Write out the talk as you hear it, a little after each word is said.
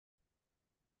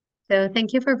So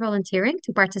thank you for volunteering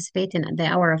to participate in the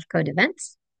Hour of Code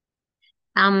events.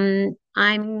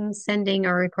 I'm sending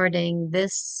or recording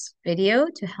this video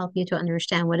to help you to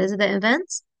understand what is the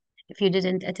events if you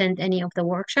didn't attend any of the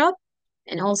workshop,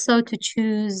 and also to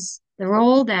choose the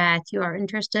role that you are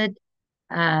interested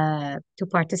to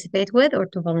participate with or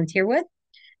to volunteer with.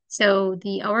 So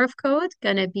the Hour of Code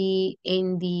gonna be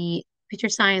in the Computer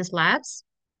Science Labs,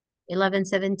 11,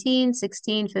 17,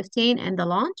 16, 15, and the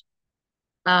launch.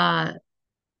 Uh,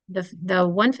 the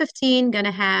 115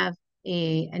 gonna have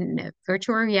a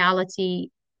virtual reality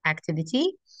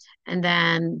activity, and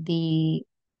then the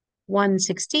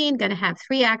 116 gonna have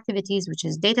three activities, which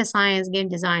is data science, game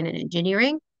design, and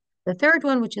engineering. The third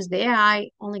one, which is the AI,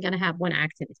 only gonna have one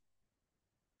activity.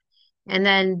 And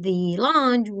then the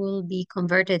lounge will be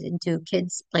converted into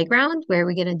kids' playground where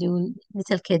we're gonna do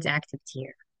little kids activity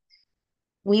here.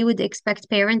 We would expect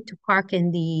parents to park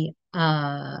in the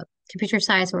computer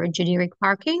science or engineering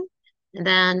parking. And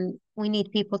then we need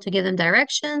people to give them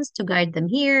directions, to guide them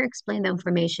here, explain the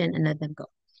information, and let them go.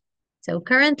 So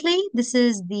currently, this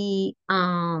is the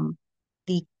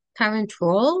current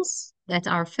roles that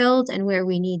are filled and where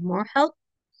we need more help.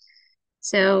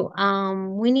 So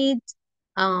we need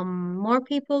more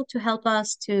people to help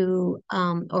us to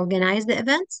organize the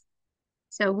events.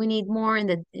 So we need more in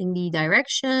the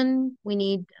direction. We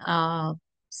need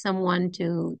someone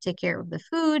to take care of the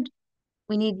food.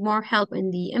 We need more help in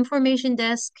the information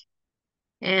desk.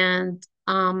 And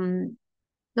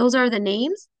those are the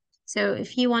names. So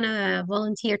if you want to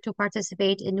volunteer to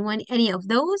participate in any of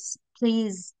those,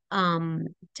 please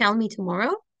tell me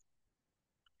tomorrow.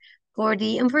 For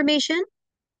the information,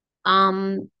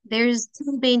 there's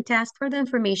two main tasks for the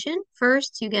information.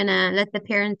 First, you're gonna let the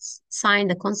parents sign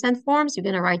the consent forms. You're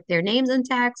gonna write their names and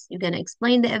tags. You're gonna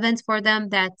explain the events for them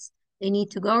that they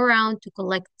need to go around to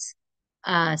collect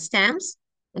stamps.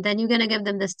 And then you're gonna give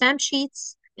them the stamp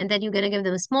sheets. And then you're gonna give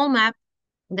them a small map.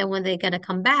 And then when they're gonna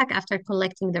come back after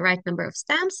collecting the right number of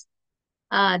stamps,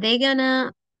 they're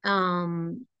gonna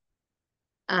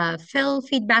fill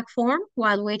feedback form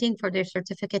while waiting for their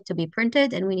certificate to be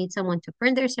printed, and we need someone to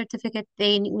print their certificate.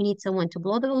 We need someone to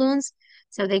blow the balloons.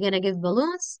 So they're gonna give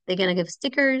balloons, they're gonna give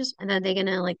stickers, and then they're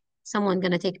gonna someone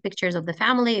gonna take pictures of the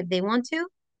family if they want to.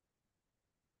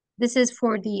 This is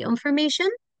for the information.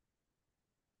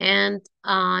 And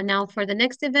now for the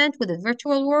next event with the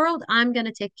virtual world, I'm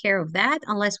gonna take care of that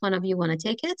unless one of you wanna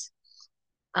take it.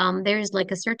 There's like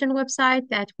a certain website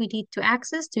that we need to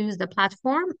access to use the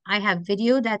platform. I have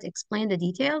video that explain the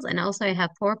details, and also I have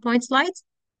PowerPoint slides.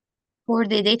 For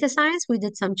the data science, we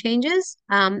did some changes.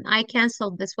 I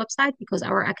canceled this website because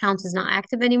our account is not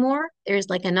active anymore. There's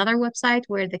like another website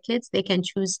where the kids, they can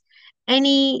choose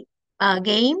any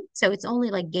game. So it's only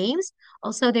like games.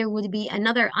 Also, there would be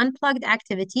another unplugged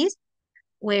activity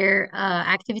where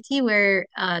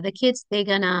the kids, they're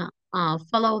gonna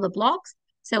follow the blocks.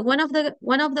 So one of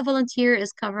the volunteer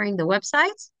is covering the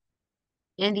website,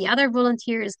 and the other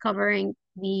volunteer is covering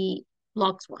the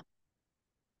blocks one.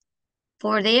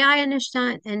 For the AI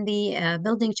Einstein and the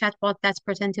building chatbot that's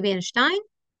pretend to be Einstein,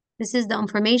 this is the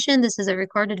information. This is a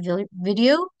recorded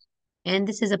video, and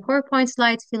this is a PowerPoint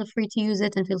slide. Feel free to use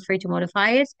it and feel free to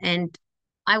modify it. And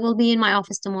I will be in my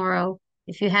office tomorrow.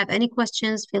 If you have any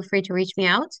questions, feel free to reach me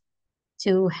out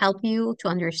to help you to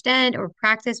understand or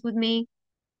practice with me.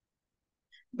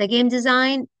 The game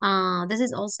design, this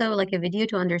is also like a video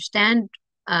to understand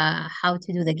how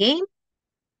to do the game.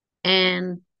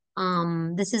 And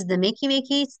this is the Makey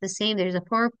Makey. It's the same. There's a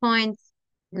PowerPoint.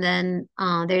 And then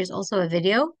there's also a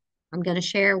video I'm going to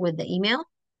share with the email.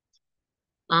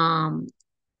 Um,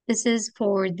 this is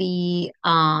for the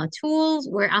tools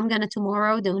where I'm going to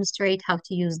tomorrow demonstrate how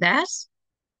to use that,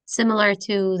 similar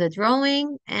to the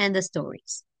drawing and the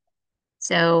stories.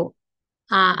 So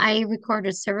I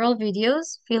recorded several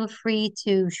videos. Feel free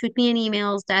to shoot me an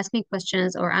emails, to ask me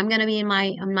questions, or I'm gonna be in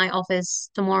my office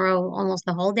tomorrow almost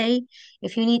the whole day.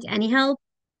 If you need any help,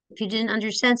 if you didn't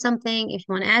understand something, if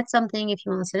you want to add something, if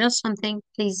you want to suggest something,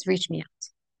 please reach me out.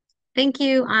 Thank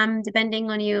you. I'm depending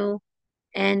on you,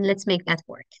 and let's make that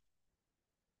work.